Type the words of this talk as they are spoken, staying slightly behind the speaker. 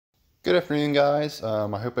Good afternoon, guys.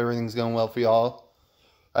 I hope everything's going well for y'all.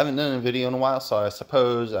 I haven't done a video in a while, so I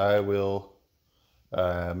suppose I will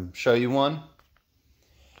show you one.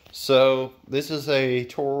 So this is a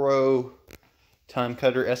Toro Time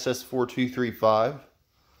Cutter SS4235.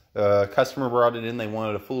 Customer brought it in. They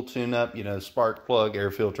wanted a full tune-up, you know, spark plug,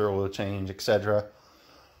 air filter, oil change, etc.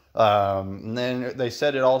 And then they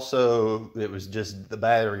said it was just the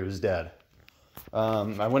battery was dead.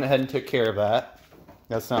 I went ahead and took care of that.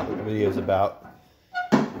 That's not what the video is about.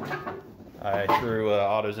 I threw an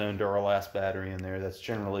AutoZone Duralast battery in there. That's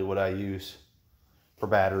generally what I use for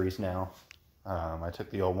batteries now. I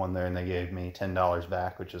took the old one there and they gave me $10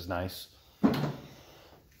 back, which is nice.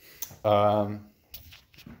 Y'all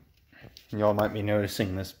might be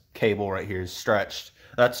noticing this cable right here is stretched.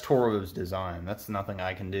 That's Toro's design. That's nothing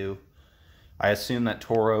I can do. I assume that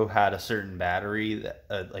Toro had a certain battery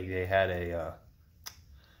that, like they had a,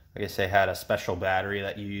 I guess they had a special battery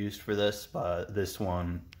that you used for this, but this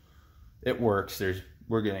one, it works.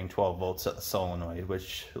 We're getting 12 volts at the solenoid,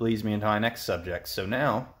 which leads me into my next subject. So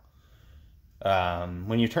now,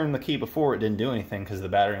 when you turned the key before, it didn't do anything because the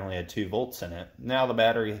battery only had 2 volts in it. Now the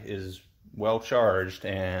battery is well charged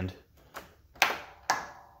and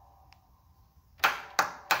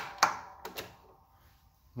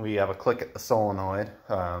we have a click at the solenoid,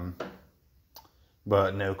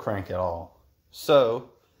 but no crank at all. So,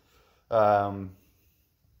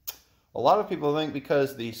 a lot of people think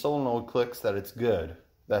because the solenoid clicks that it's good.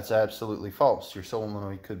 That's absolutely false. Your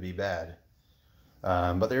solenoid could be bad.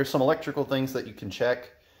 But there's some electrical things that you can check.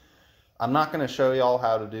 I'm not going to show y'all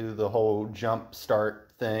how to do the whole jump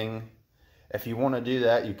start thing. If you want to do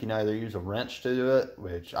that, you can either use a wrench to do it,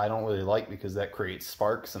 which I don't really like because that creates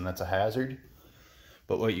sparks and that's a hazard.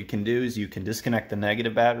 But what you can do is you can disconnect the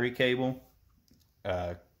negative battery cable.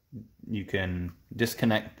 You can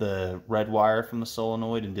disconnect the red wire from the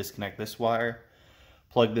solenoid and disconnect this wire.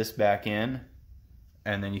 Plug this back in,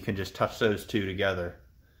 and then you can just touch those two together.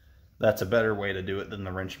 That's a better way to do it than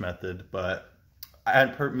the wrench method, but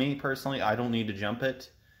me personally, I don't need to jump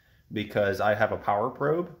it because I have a power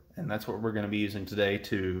probe, and that's what we're going to be using today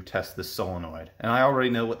to test this solenoid. And I already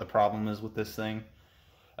know what the problem is with this thing.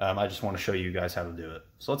 I just want to show you guys how to do it.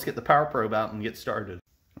 So let's get the power probe out and get started.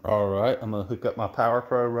 Alright, I'm going to hook up my power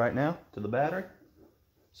probe right now to the battery.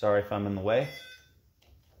 Sorry if I'm in the way.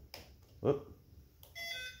 Whoop.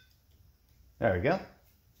 There we go.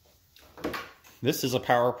 This is a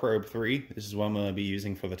Power Probe 3. This is what I'm going to be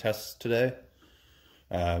using for the test today.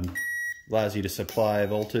 Allows you to supply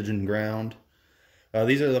voltage and ground.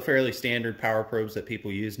 These are the fairly standard power probes that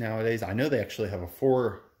people use nowadays. I know they actually have a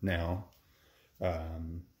 4 now.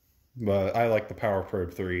 But I like the Power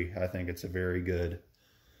Probe 3. I think it's a very good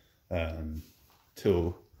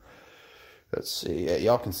tool. Let's see. Yeah,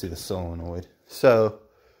 y'all can see the solenoid. So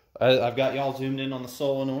I've got y'all zoomed in on the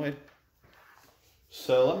solenoid.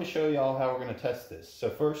 So let me show y'all how we're going to test this. So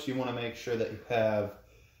first you want to make sure that you have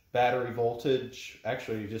battery voltage.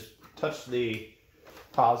 Actually, you just touch the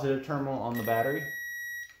positive terminal on the battery.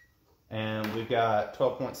 And we've got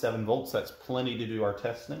 12.7 volts. That's plenty to do our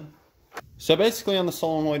testing. So basically on the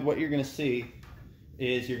solenoid, what you're going to see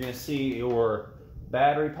is you're going to see your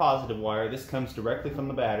battery positive wire. This comes directly from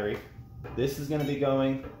the battery. This is going to be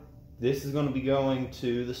going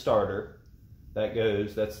to the starter.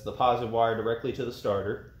 That's the positive wire directly to the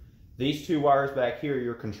starter. These 2 wires back here are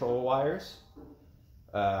your control wires.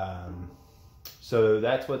 So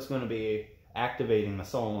that's what's going to be activating the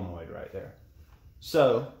solenoid right there.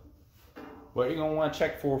 So what you're going to want to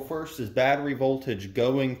check for first is battery voltage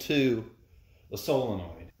going to the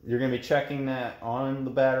solenoid. You're going to be checking that on the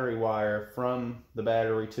battery wire from the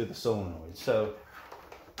battery to the solenoid. So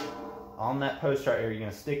on that post right here, you're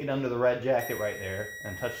going to stick it under the red jacket right there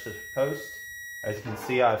and touch the post. As you can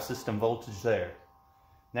see, I have system voltage there.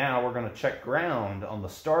 Now we're going to check ground on the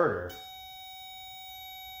starter.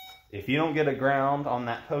 If you don't get a ground on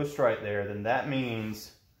that post right there, then that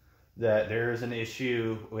means that there's an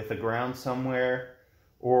issue with the ground somewhere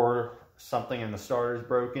or something in the starter is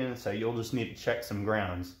broken, so you'll just need to check some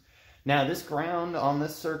grounds. Now this ground on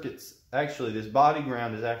this circuit's actually, this body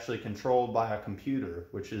ground is actually controlled by a computer,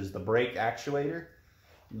 which is the brake actuator.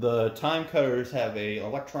 The time cutters have a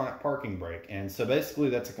electronic parking brake, and so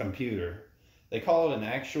basically that's a computer. They call it an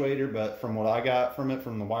actuator, but from what I got from it,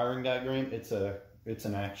 from the wiring diagram, it's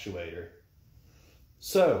an actuator.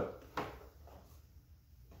 So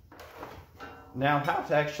now how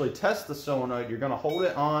to actually test the solenoid, you're going to hold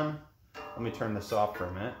it on. Let me turn this off for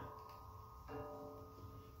a minute.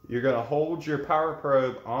 You're going to hold your power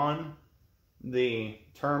probe on the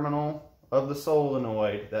terminal of the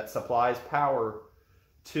solenoid that supplies power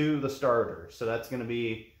to the starter. So that's going to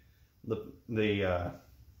be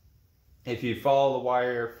if you follow the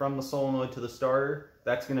wire from the solenoid to the starter,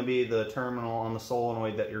 that's going to be the terminal on the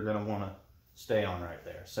solenoid that you're going to want to stay on right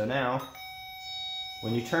there. So now,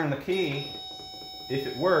 when you turn the key, if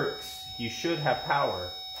it works, you should have power.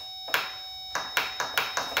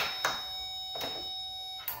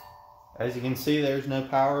 As you can see, there's no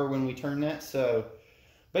power when we turn that, so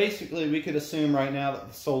basically we could assume right now that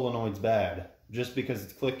the solenoid's bad, just because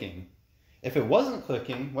it's clicking. If it wasn't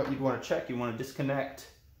clicking, what you'd want to check, you want to disconnect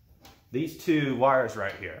these two wires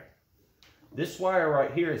right here. This wire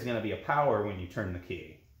right here is going to be a power when you turn the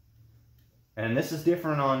key. And this is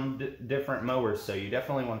different on different mowers, so you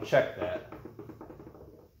definitely want to check that.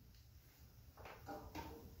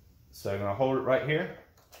 So I'm going to hold it right here.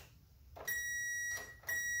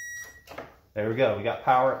 There we go, we got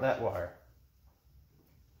power at that wire.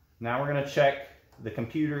 Now we're going to check the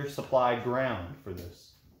computer supplied ground for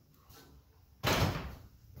this.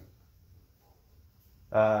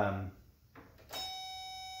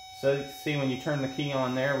 So you can see when you turn the key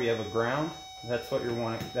on there, we have a ground. That's what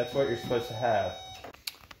you're supposed to have.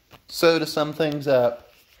 So to sum things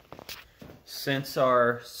up, since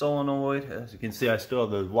our solenoid, as you can see, I still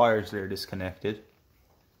have those wires there disconnected.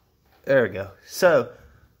 There we go. So,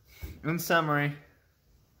 in summary,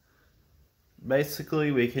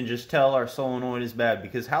 basically we can just tell our solenoid is bad,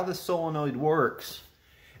 because how this solenoid works,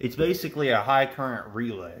 it's basically a high current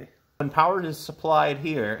relay. When power is supplied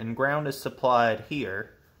here and ground is supplied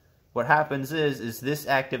here, what happens is this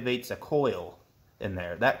activates a coil in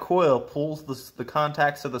there. That coil pulls the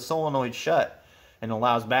contacts of the solenoid shut and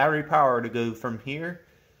allows battery power to go from here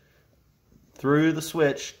through the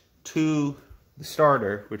switch to the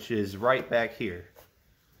starter, which is right back here.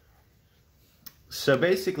 So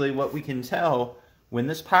basically what we can tell, when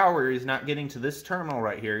this power is not getting to this terminal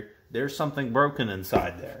right here, there's something broken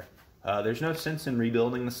inside there. There's no sense in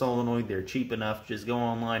rebuilding the solenoid. They're cheap enough. Just go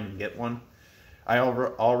online and get one. I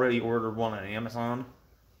already ordered one on Amazon.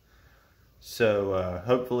 So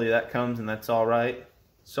hopefully that comes and that's alright.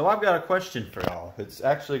 So I've got a question for y'all. It's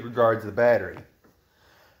actually regards the battery.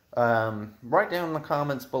 Write down in the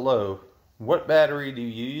comments below, what battery do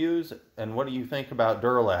you use and what do you think about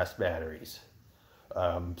Duralast batteries?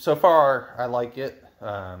 So far, I like it.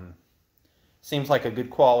 Seems like a good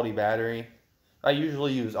quality battery. I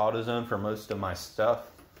usually use AutoZone for most of my stuff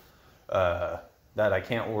that I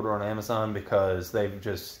can't order on Amazon because they've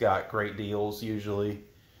just got great deals usually.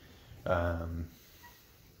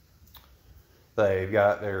 They've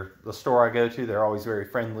got the store I go to, they're always very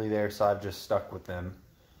friendly there, so I've just stuck with them.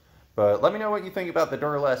 But let me know what you think about the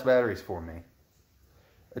Duralast batteries for me.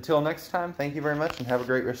 Until next time, thank you very much and have a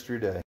great rest of your day.